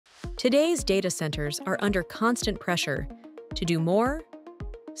Today's data centers are under constant pressure to do more,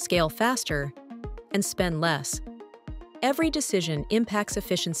 scale faster, and spend less. Every decision impacts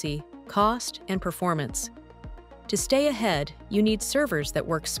efficiency, cost, and performance. To stay ahead, you need servers that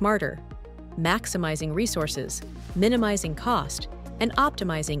work smarter, maximizing resources, minimizing cost, and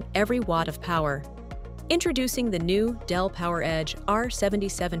optimizing every watt of power. Introducing the new Dell PowerEdge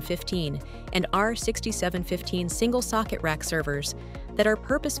R7715 and R6715 single-socket rack servers that are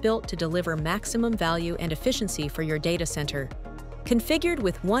purpose-built to deliver maximum value and efficiency for your data center. Configured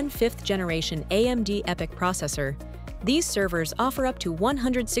with 1/5th generation AMD EPYC processor, these servers offer up to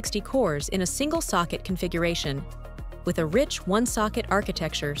 160 cores in a single-socket configuration. With a rich one-socket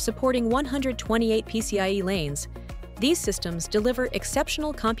architecture supporting 128 PCIe lanes, these systems deliver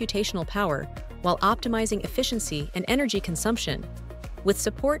exceptional computational power while optimizing efficiency and energy consumption. With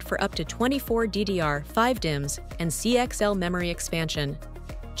support for up to 24 DDR5 DIMMs and CXL memory expansion,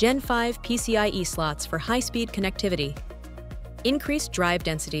 Gen 5 PCIe slots for high-speed connectivity, increased drive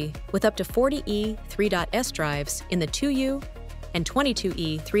density with up to 40E 3.S drives in the 2U and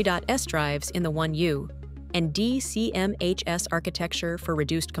 22E 3.S drives in the 1U, and DC-MHS architecture for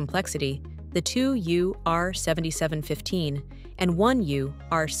reduced complexity, the 2U R7715 and 1U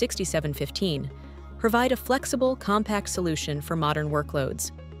R6715 provide a flexible, compact solution for modern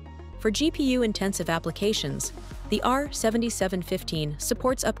workloads. For GPU-intensive applications, the R7715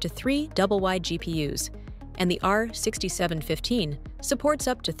 supports up to 3 double-wide GPUs, and the R6715 supports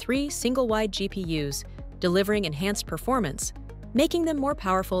up to 3 single-wide GPUs, delivering enhanced performance, making them more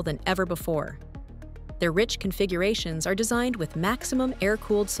powerful than ever before. Their rich configurations are designed with maximum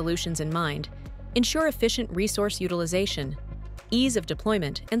air-cooled solutions in mind, ensure efficient resource utilization, ease of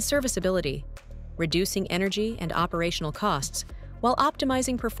deployment, and serviceability, reducing energy and operational costs while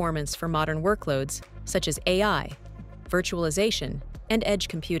optimizing performance for modern workloads such as AI, virtualization, and edge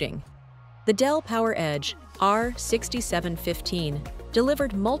computing. The Dell PowerEdge R6715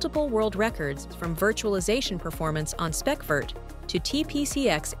 delivered multiple world records from virtualization performance on SpecVirt to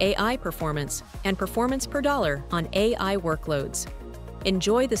TPCx AI performance and performance per dollar on AI workloads.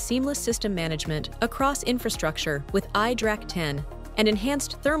 Enjoy the seamless system management across infrastructure with iDRAC 10 and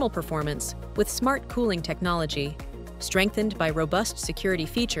enhanced thermal performance with smart cooling technology, strengthened by robust security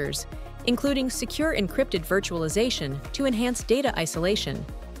features, including secure encrypted virtualization to enhance data isolation.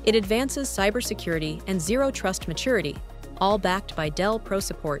 It advances cybersecurity and zero-trust maturity, all backed by Dell Pro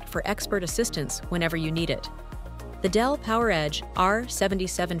Support for expert assistance whenever you need it. The Dell PowerEdge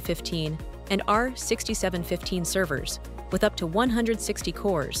R7715 and R6715 servers, with up to 160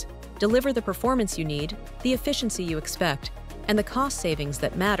 cores, deliver the performance you need, the efficiency you expect, and the cost savings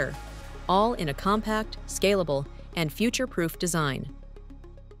that matter, all in a compact, scalable, and future-proof design.